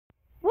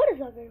What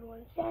is up,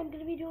 everyone? Today I'm going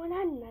to be doing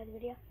another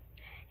video,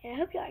 and I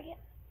hope you like it.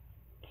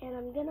 And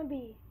I'm going to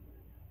be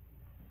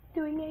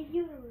doing a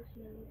universe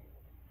mode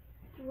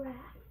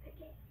draft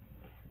picking.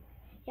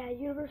 Yeah,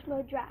 universe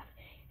mode draft.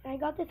 And I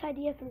got this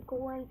idea from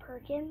Gore and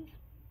Perkins,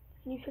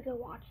 and you should go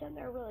watch them.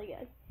 They're really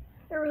good.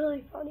 They're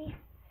really funny,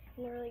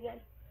 and they're really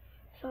good.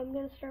 So I'm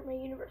going to start my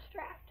universe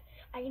draft.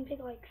 I'm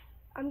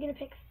going to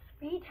pick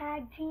 3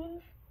 tag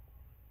teams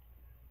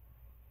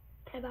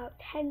and about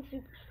 10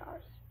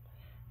 superstars.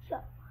 So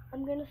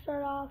I'm going to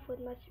start off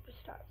with my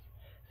superstars.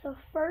 So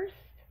first,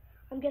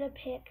 I'm going to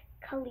pick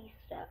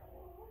Kalisto.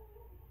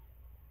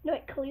 No,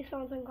 wait,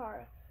 Kalisto and Sin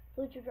Cara,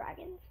 Lucha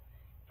Dragons.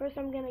 First,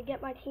 I'm going to get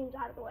my teams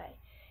out of the way.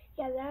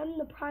 Yeah, them,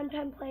 the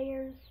primetime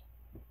players,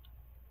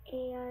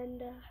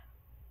 and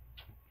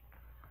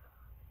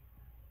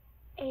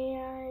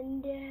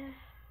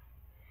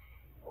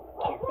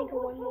can't think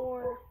of one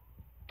more.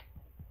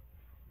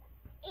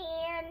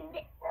 And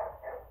the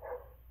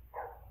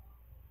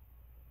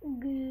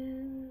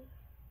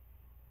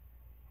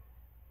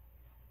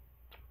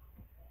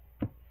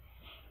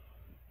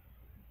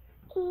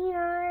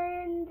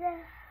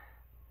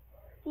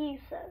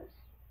Usos.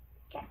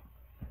 Okay.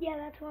 Yeah,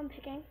 that's what I'm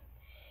picking.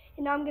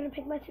 And now I'm going to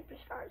pick my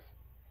superstars.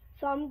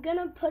 So I'm going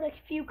to put a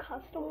few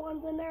custom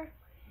ones in there.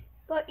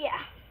 But yeah,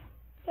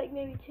 like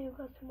maybe 2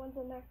 custom ones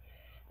in there.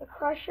 The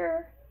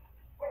Crusher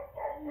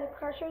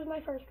is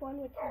my first one,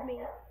 which is me.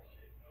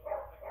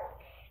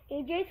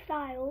 AJ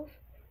Styles,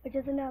 which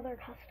is another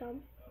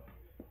custom.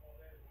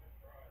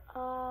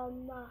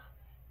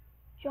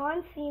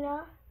 John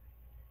Cena,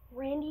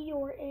 Randy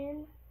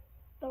Orton,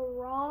 The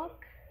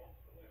Rock,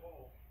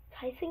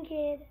 Tyson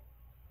Kidd,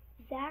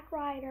 Zack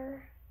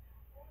Ryder,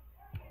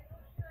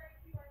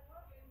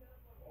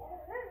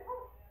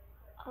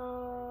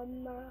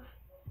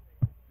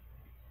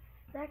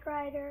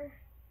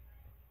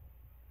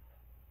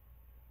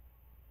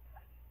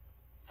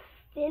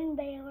 Finn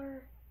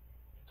Balor,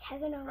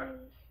 Kevin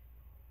Owens,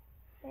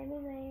 Sami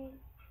Zayn,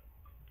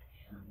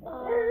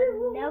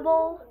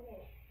 Neville,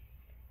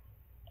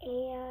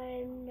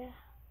 and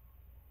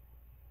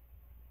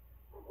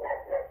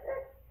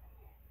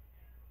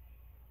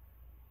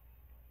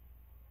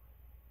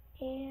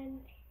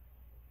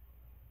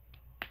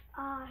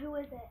who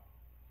is it?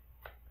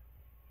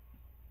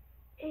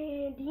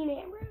 And Dean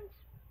Ambrose.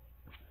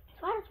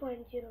 So I just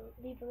wanted you to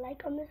leave a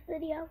like on this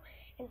video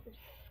and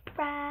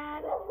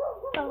subscribe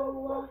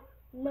for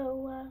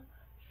more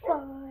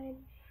fun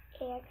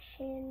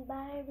action.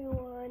 Bye,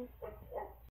 everyone.